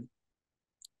on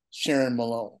Sharon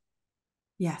Malone.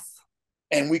 Yes.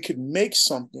 And we could make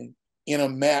something in a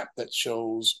map that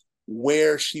shows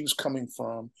where she was coming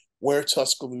from, where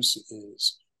Tuscaloosa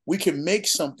is. We can make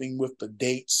something with the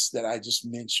dates that I just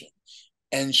mentioned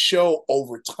and show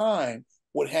over time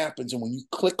what happens. And when you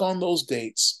click on those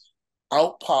dates,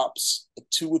 out pops a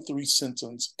 2 or 3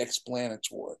 sentence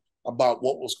explanatory about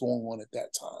what was going on at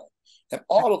that time. And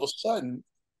all of a sudden,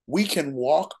 we can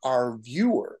walk our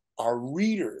viewer, our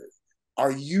reader,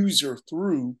 our user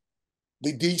through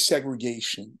the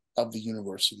desegregation of the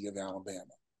University of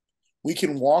Alabama. We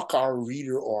can walk our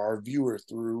reader or our viewer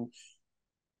through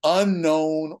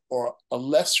unknown or a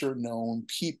lesser known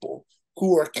people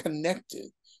who are connected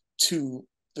to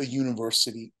the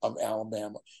University of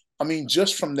Alabama. I mean,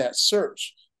 just from that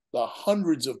search, the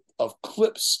hundreds of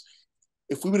clips,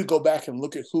 if we were to go back and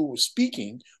look at who was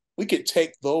speaking, we could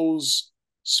take those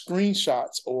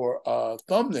screenshots or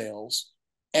thumbnails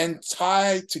and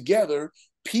tie together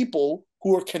people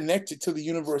who are connected to the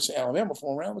University of Alabama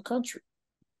from around the country.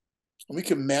 And we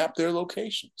can map their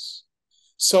locations.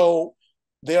 So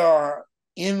there are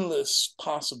endless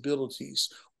possibilities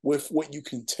with what you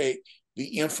can take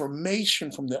the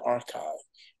information from the archive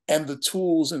and the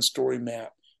tools in Story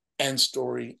Map and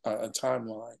Story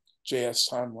Timeline, JS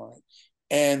Timeline,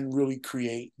 and really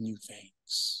create new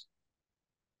things.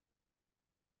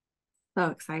 So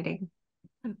exciting.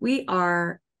 We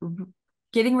are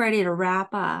getting ready to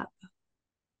wrap up.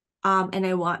 And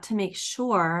I want to make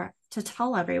sure to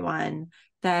tell everyone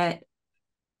that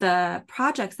the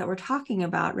projects that we're talking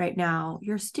about right now,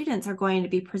 your students are going to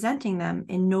be presenting them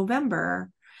in November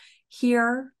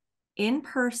here in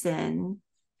person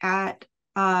at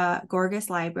Gorgas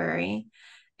Library.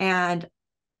 And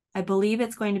I believe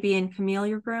it's going to be in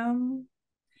Camellia Room,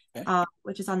 okay,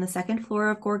 which is on the 2nd floor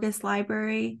of Gorgas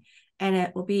Library. And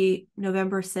it will be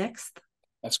November 6th.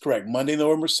 That's correct. Monday,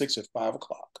 November 6th at 5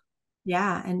 o'clock.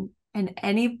 Yeah. And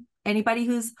anybody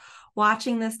who's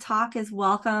watching this talk is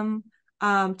welcome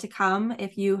to come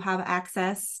if you have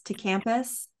access to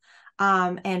campus.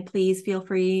 And please feel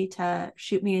free to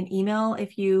shoot me an email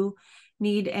if you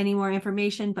need any more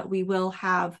information, but we will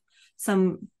have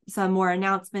some more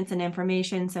announcements and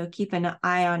information. So keep an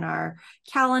eye on our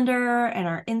calendar and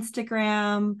our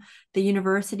Instagram, the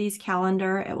university's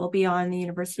calendar. It will be on the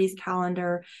university's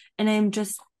calendar. And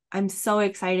I'm so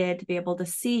excited to be able to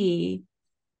see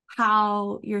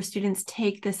how your students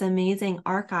take this amazing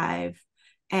archive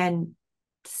and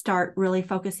start really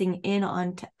focusing in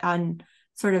on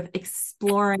sort of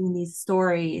exploring these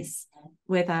stories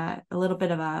with a little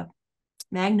bit of a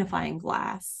magnifying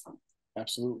glass.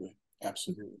 Absolutely.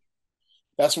 Absolutely.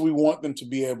 That's what we want them to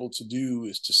be able to do,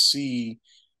 is to see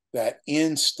that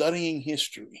in studying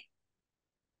history,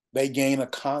 they gain a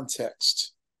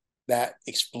context that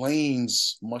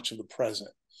explains much of the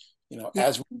present. You know,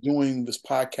 as we're doing this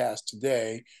podcast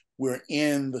today, we're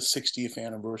in the 60th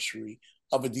anniversary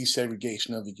of a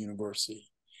desegregation of the university.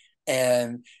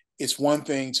 And it's one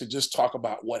thing to just talk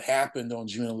about what happened on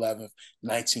June 11th,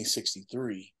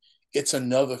 1963. It's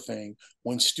another thing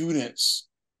when students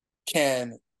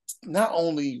can not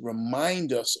only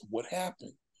remind us of what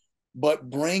happened, but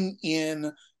bring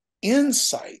in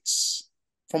insights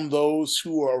from those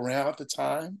who were around at the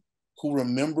time, who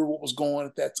remember what was going on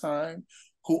at that time,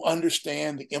 who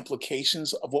understand the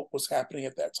implications of what was happening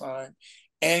at that time,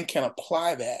 and can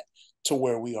apply that to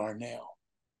where we are now.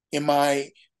 In my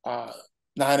 9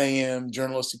 a.m.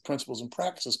 journalistic principles and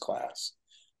practices class,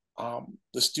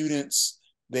 the students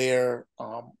there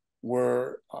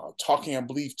were talking, I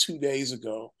believe, 2 days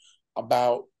ago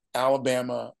about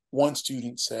Alabama. One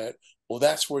student said, well,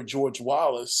 that's where George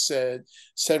Wallace said,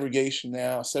 segregation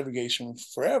now, segregation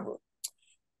forever.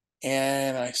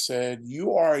 And I said,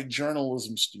 you are a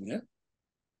journalism student.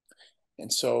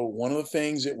 And so one of the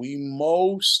things that we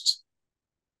most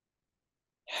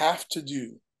have to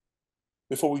do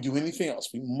before we do anything else,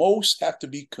 we most have to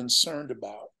be concerned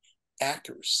about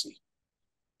accuracy.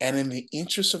 And in the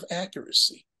interest of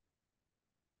accuracy,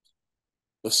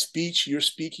 the speech you're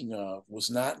speaking of was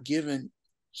not given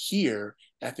here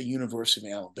at the University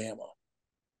of Alabama.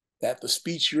 That the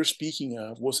speech you're speaking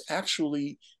of was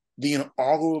actually the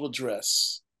inaugural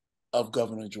address of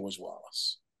Governor George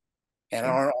Wallace. And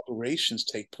our operations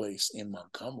take place in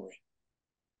Montgomery.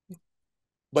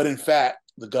 But in fact,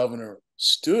 the governor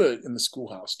stood in the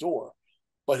schoolhouse door,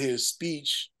 but his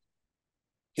speech,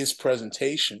 his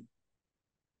presentation,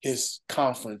 his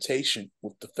confrontation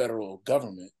with the federal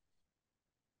government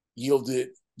yielded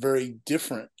very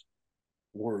different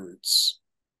words.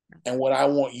 And what I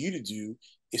want you to do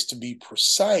is to be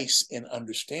precise in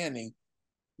understanding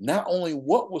not only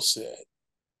what was said,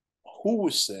 who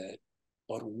was said,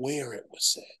 but where it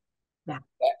was said. Yeah.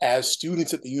 As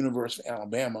students at the University of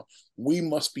Alabama, we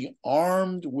must be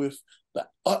armed with the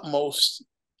utmost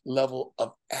level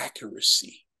of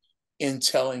accuracy in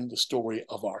telling the story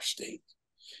of our state.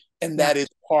 And that is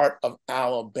part of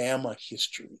Alabama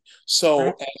history. So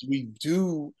as we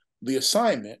do the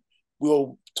assignment,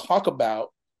 we'll talk about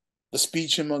the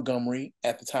speech in Montgomery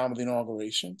at the time of the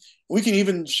inauguration. We can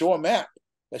even show a map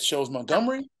that shows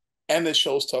Montgomery and that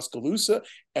shows Tuscaloosa.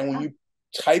 And when you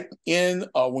type in,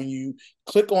 when you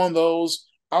click on those,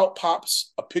 out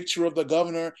pops a picture of the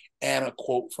governor and a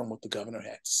quote from what the governor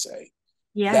had to say.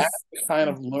 Yes. That's the kind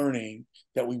of learning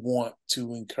that we want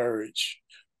to encourage.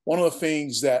 One of the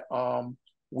things that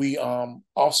we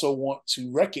also want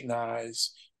to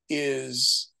recognize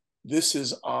is this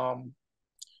is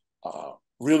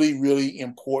really, really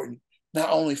important,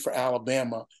 not only for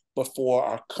Alabama, but for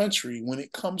our country when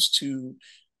it comes to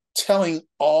telling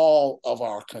all of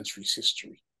our country's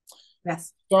history.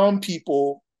 Yes. Some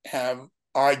people have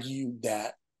argued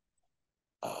that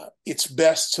it's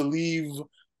best to leave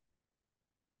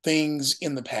things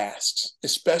in the past,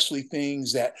 especially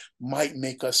things that might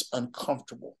make us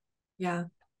uncomfortable. Yeah.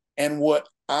 And what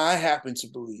I happen to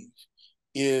believe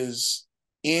is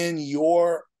in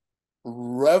your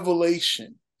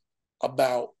revelation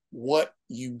about what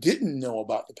you didn't know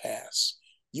about the past,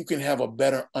 you can have a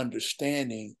better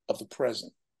understanding of the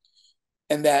present.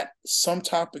 And that some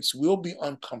topics will be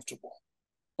uncomfortable,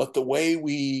 but the way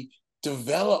we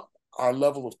develop our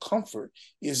level of comfort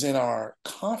is in our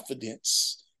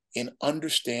confidence in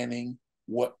understanding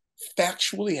what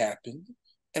factually happened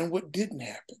and what didn't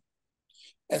happen.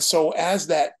 And so as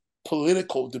that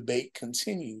political debate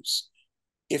continues,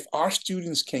 if our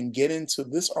students can get into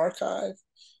this archive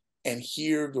and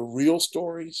hear the real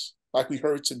stories like we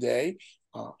heard today,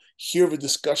 hear the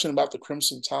discussion about the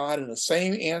Crimson Tide and the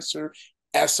same answer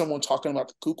as someone talking about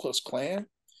the Ku Klux Klan,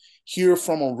 hear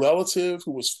from a relative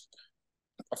who was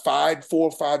a 4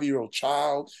 or 5-year-old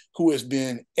child who has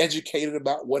been educated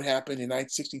about what happened in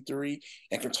 1963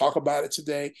 and can talk about it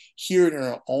today, hear it in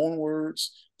our own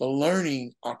words, the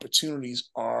learning opportunities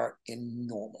are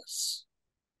enormous.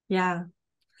 Yeah.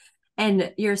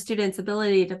 And your students'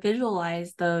 ability to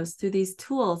visualize those through these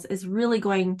tools is really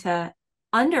going to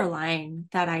underline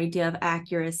that idea of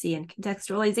accuracy and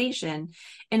contextualization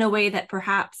in a way that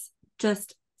perhaps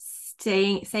just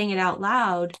saying it out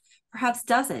loud perhaps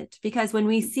doesn't. Because when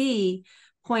we see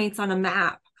points on a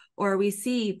map or we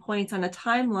see points on a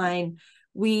timeline,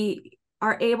 we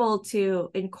are able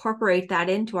to incorporate that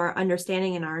into our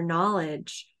understanding and our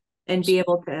knowledge and be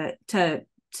able to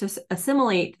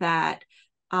assimilate that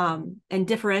and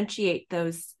differentiate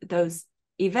those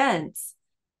events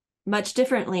much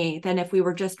differently than if we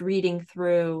were just reading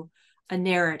through a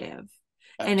narrative.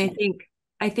 Absolutely. And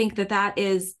I think that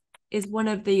is one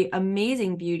of the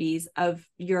amazing beauties of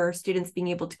your students being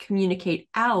able to communicate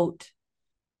out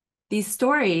these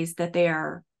stories that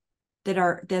they're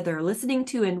listening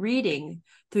to and reading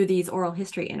through these oral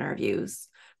history interviews.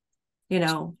 You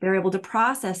know, they're able to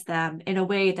process them in a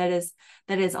way that is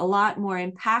a lot more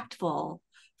impactful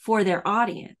for their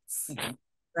audience,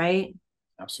 right?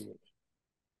 Absolutely.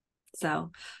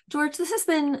 So, George, this has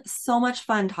been so much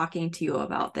fun talking to you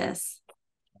about this.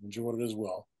 I enjoyed it as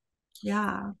well.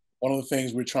 Yeah. One of the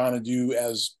things we're trying to do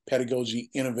as Pedagogy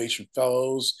Innovation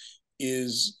Fellows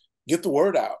is get the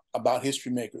word out about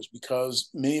HistoryMakers, because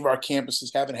many of our campuses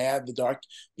haven't had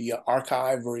the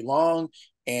archive very long,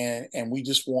 and we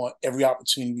just want every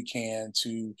opportunity we can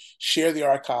to share the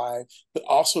archive, but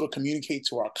also to communicate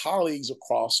to our colleagues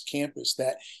across campus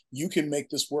that you can make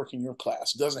this work in your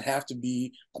class. It doesn't have to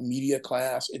be a media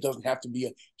class. It doesn't have to be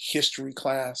a history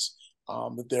class.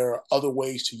 But there are other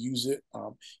ways to use it.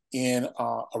 In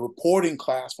a reporting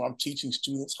class where I'm teaching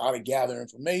students how to gather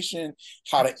information,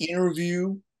 how to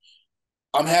interview,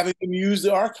 I'm having them use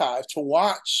the archive to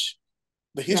watch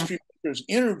the HistoryMakers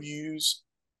interviews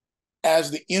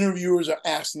as the interviewers are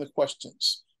asking the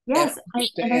questions. Yes, and I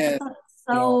think that's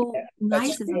so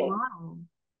nice as a skill. model.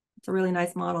 It's a really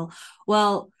nice model.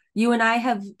 Well, you and I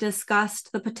have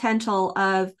discussed the potential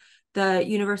of the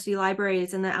university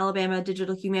libraries and the Alabama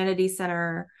Digital Humanities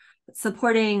Center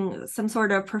supporting some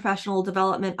sort of professional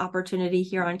development opportunity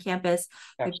here on campus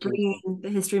by bringing the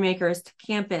HistoryMakers to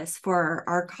campus for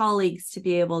our colleagues to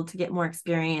be able to get more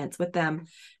experience with them.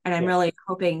 And I'm really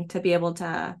hoping to be able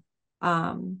to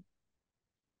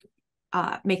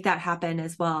make that happen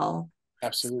as well.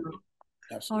 Absolutely.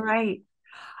 So, all right.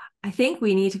 I think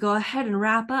we need to go ahead and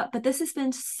wrap up, but this has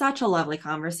been such a lovely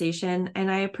conversation and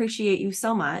I appreciate you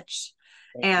so much.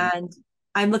 And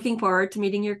I'm looking forward to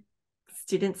meeting your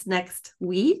students next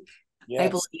week, I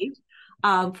believe,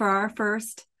 for our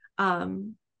first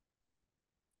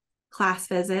class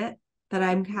visit that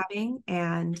I'm having.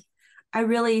 And I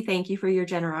really thank you for your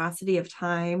generosity of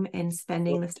time and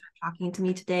spending this time talking to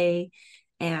me today,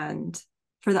 and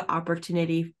for the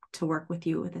opportunity to work with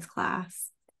you with this class.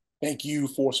 Thank you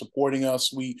for supporting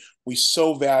us. We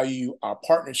so value our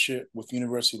partnership with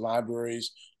university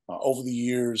libraries. Over the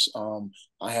years,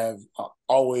 I have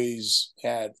always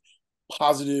had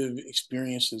positive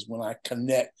experiences when I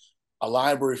connect a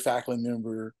library faculty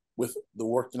member with the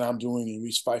work that I'm doing in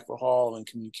Reese Pfeiffer Hall and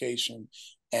communication.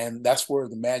 And that's where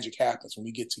the magic happens, when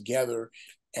we get together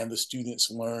and the students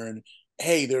learn,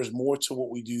 hey, there's more to what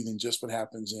we do than just what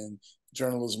happens in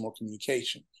journalism or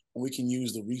communication. When we can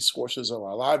use the resources of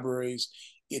our libraries,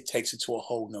 it takes it to a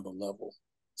whole nother level.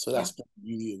 So that's the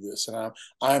beauty of this. And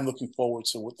I am looking forward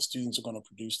to what the students are going to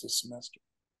produce this semester.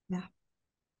 Yeah.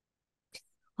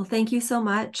 Well, thank you so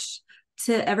much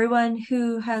to everyone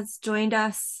who has joined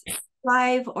us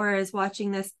live or is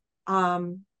watching this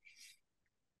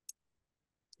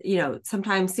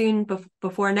sometime soon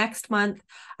before next month.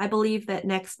 I believe that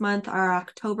next month our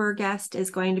October guest is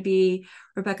going to be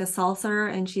Rebecca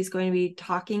Salser, and she's going to be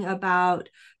talking about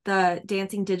the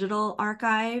Dancing Digital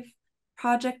Archive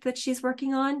project that she's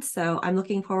working on. So I'm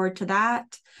looking forward to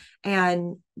that.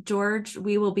 And George,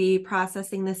 we will be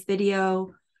processing this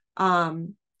video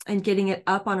and getting it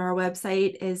up on our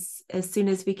website as soon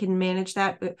as we can manage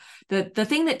that. But the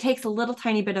thing that takes a little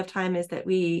tiny bit of time is that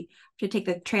we have to take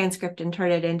the transcript and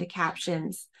turn it into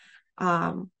captions.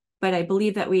 But I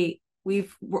believe that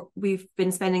we've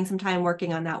been spending some time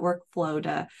working on that workflow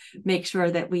to make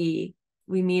sure that we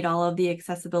meet all of the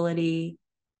accessibility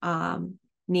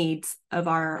needs of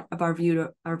our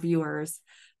viewers.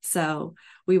 So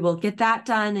we will get that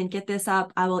done and get this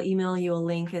up. I will email you a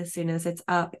link as soon as it's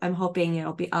up. I'm hoping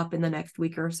it'll be up in the next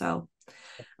week or so.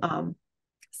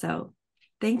 So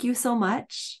thank you so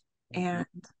much. And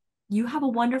you have a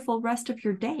wonderful rest of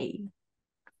your day.